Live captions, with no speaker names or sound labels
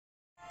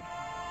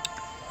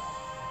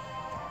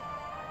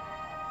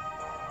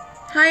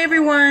Hi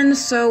everyone,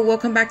 so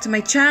welcome back to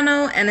my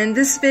channel, and in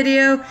this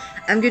video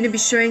I'm going to be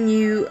showing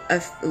you a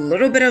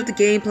little bit of the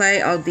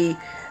gameplay of the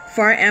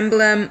Fire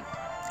Emblem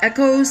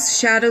Echoes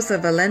Shadows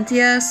of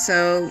Valentia.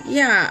 So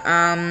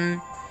yeah,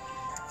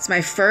 it's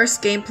my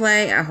first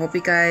gameplay. I hope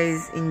you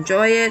guys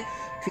enjoy it.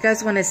 If you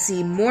guys want to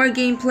see more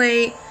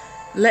gameplay,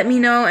 let me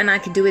know and I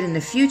can do it in the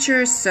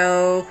future.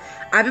 So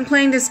I've been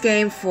playing this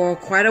game for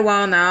quite a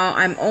while now.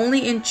 I'm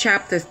only in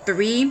chapter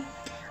 3.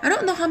 I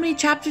don't know how many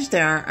chapters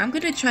there are. I'm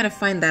going to try to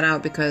find that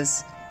out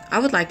because I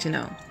would like to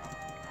know.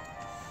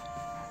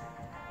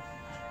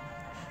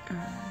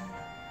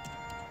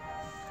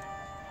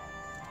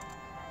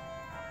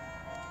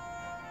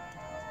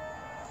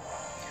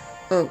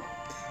 Oh,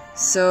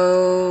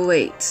 so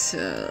wait.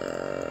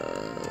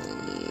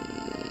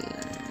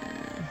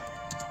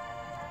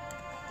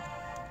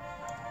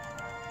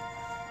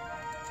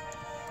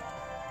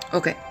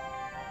 Okay.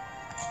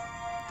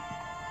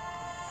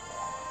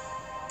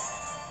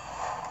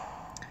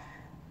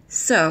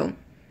 So,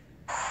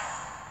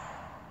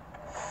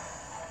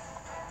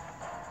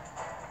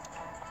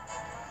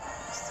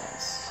 what's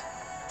this?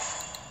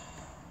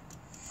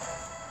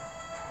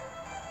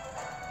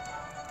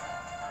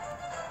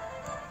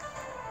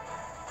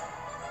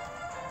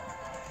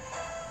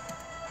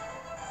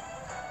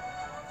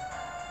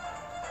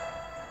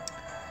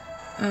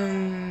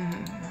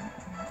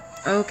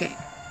 Okay.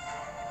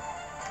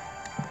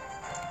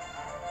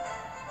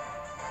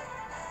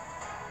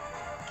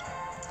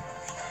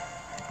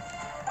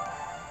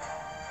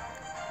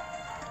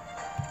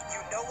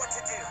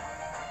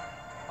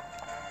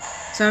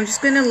 So I'm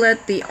just going to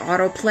let the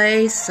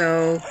autoplay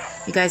so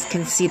you guys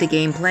can see the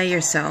gameplay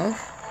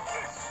yourself.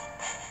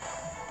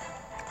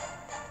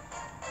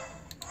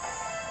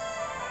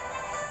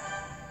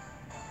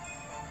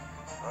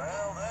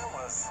 Well, that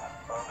was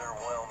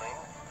underwhelming.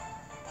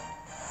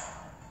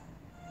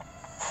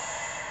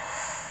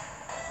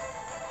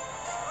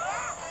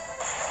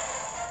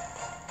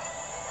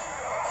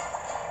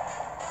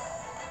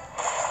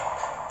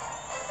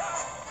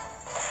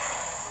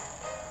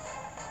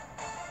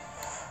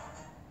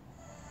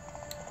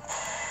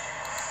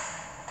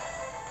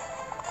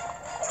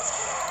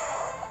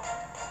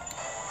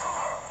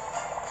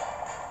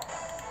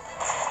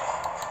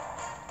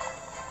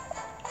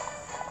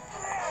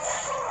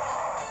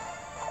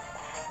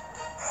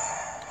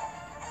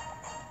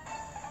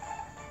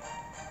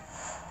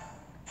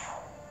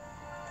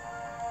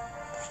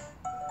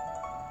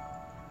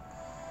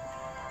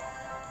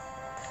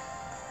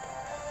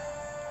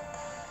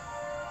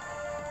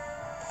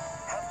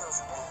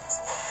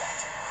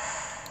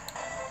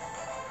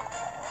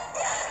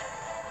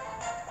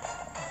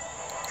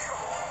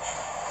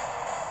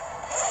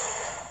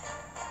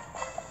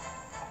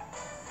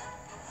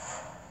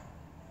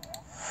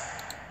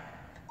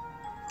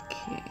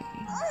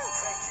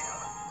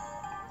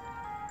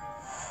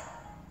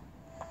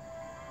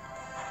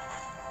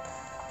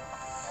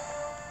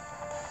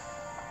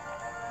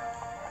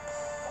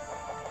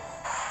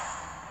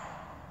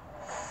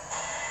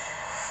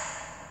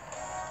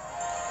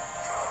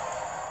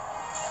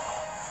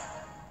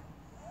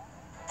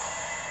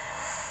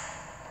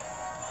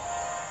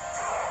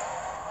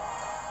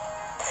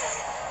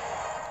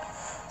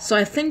 So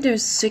I think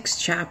there's 6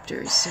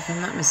 chapters, if I'm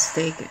not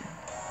mistaken.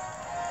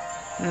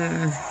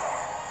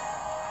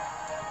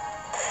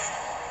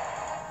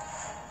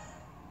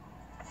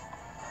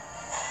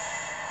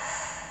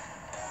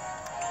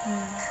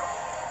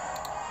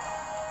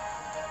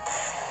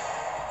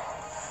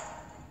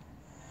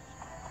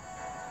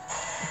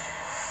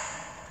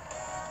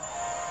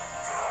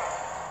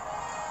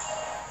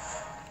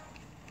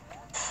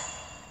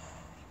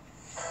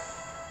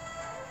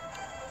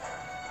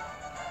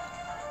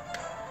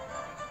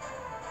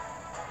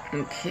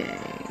 Okay. You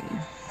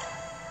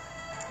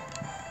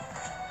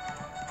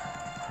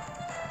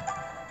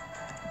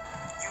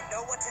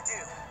know what to do.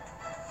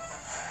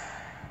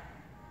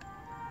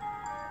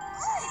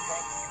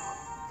 Thank you.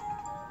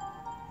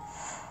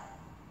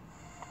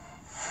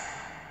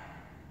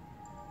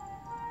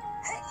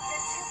 Hey,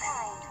 you're too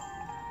kind.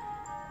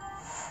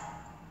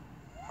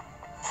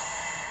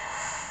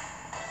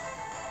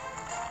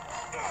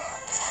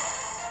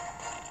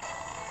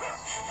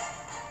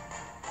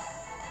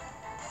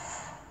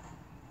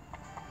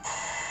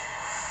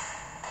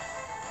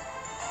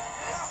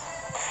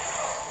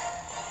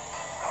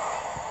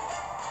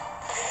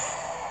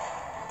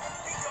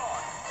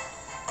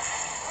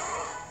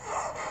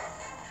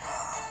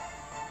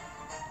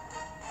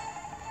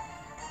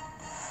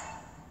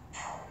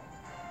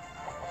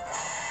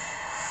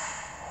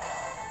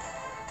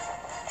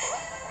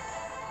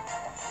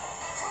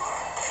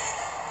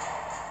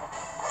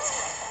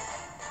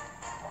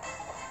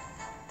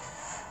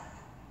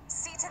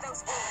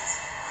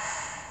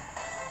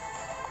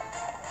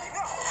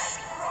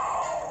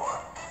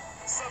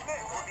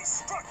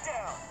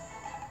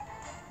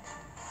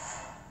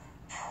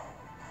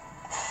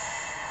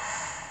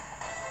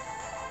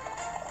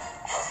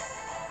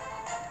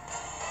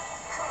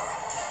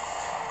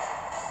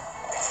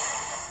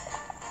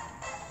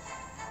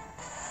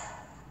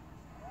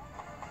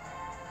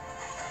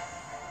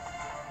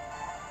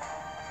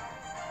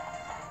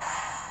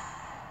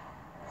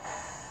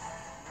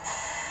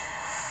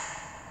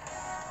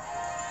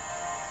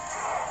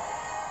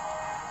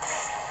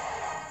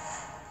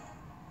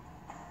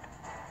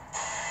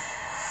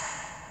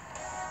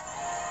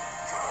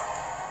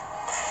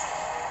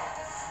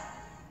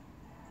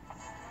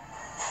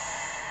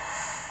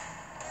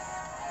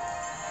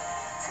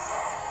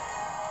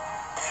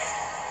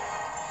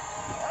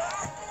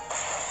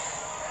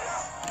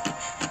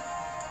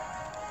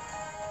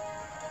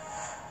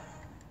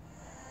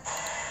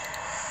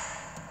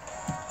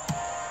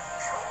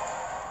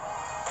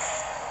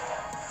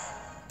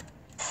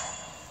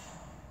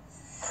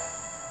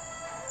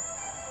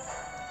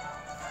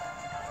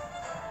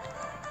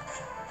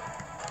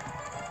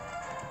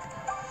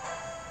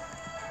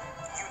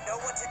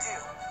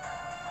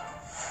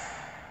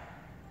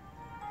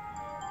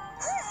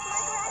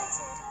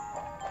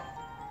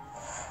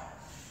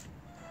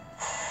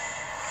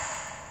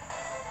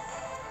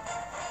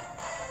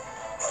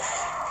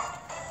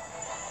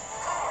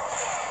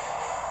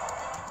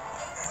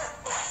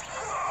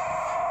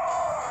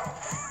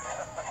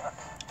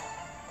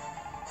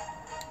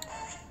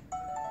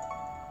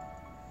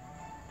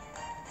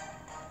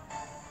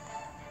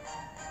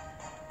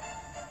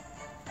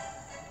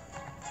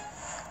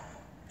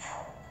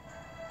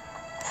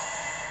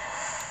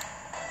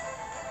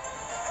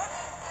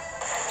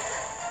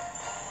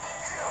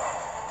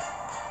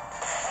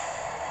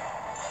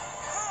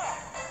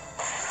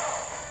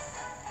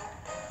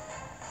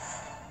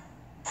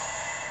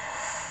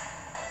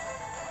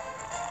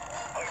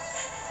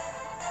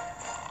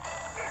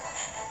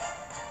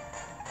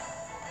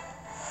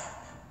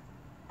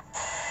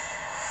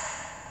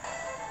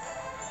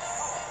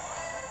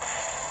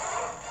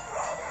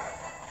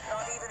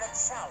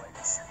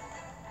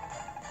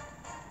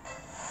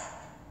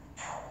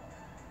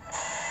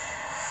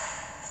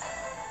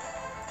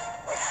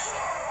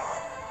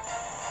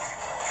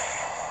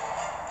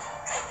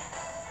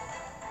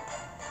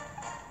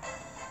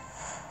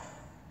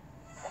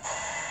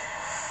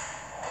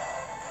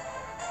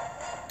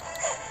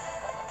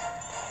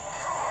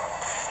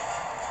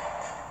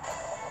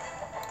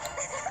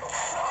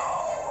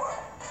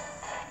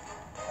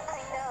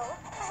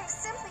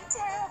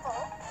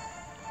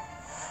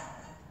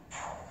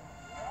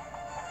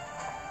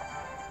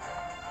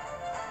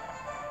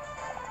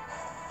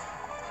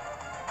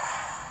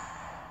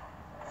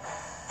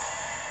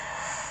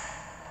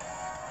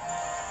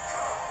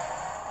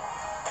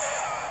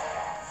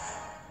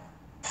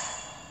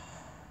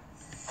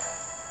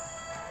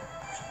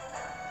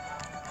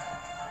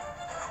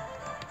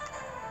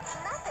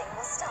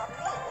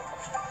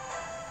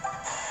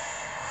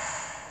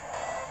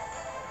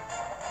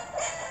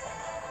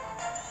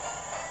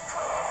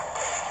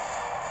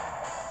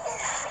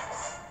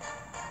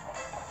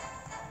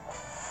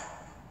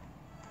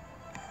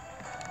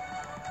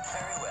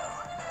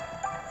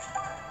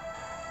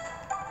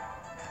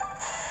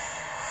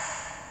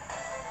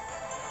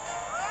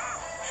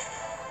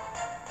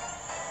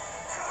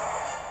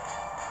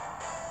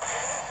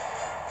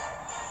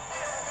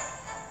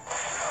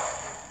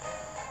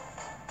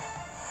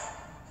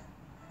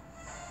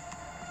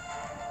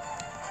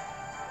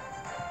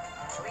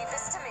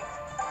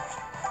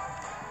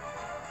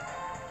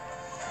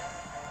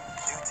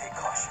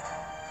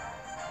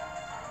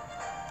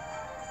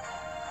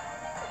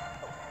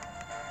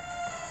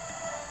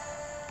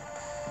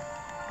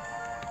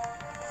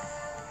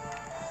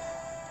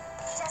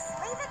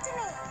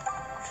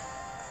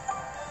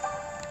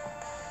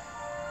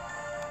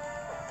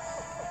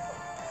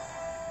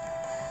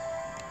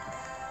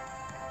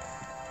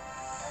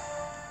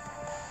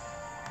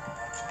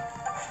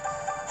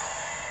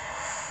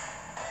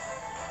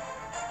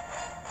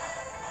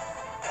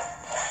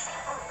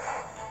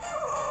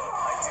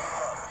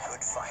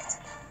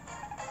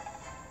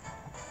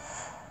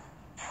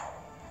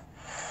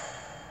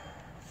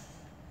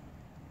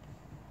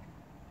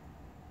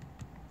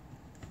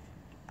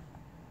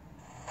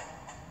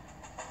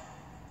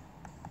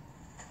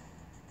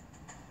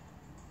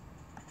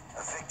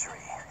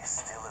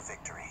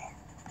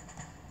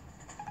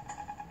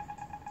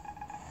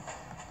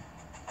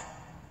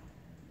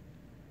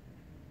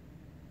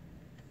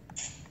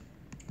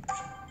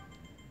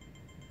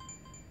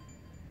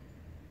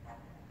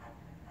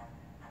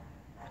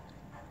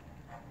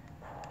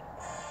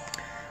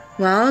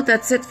 Well,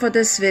 that's it for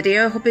this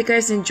video. Hope you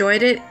guys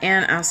enjoyed it,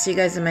 and I'll see you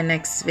guys in my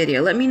next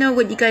video. Let me know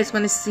what you guys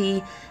want to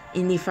see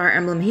in the Fire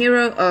Emblem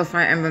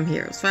Fire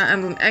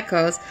Emblem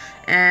Echoes,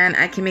 and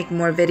I can make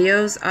more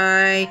videos.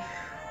 I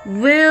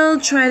will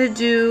try to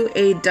do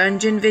a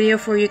dungeon video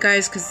for you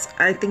guys, because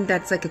I think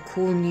that's like a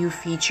cool new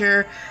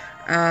feature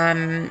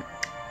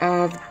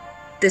of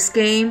this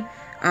game.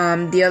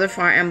 The other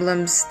Fire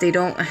Emblems, they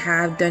don't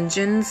have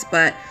dungeons,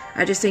 but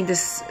I just think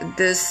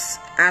this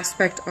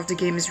aspect of the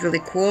game is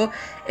really cool.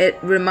 It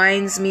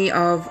reminds me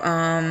of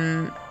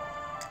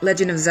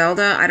Legend of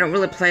Zelda. I don't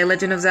really play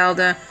Legend of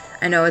Zelda.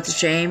 I know it's a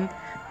shame,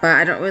 but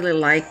I don't really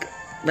like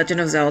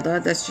Legend of Zelda.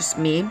 That's just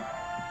me.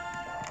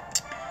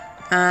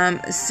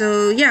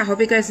 So yeah, hope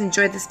you guys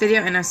enjoyed this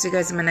video, and I'll see you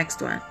guys in my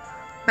next one.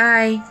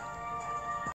 Bye!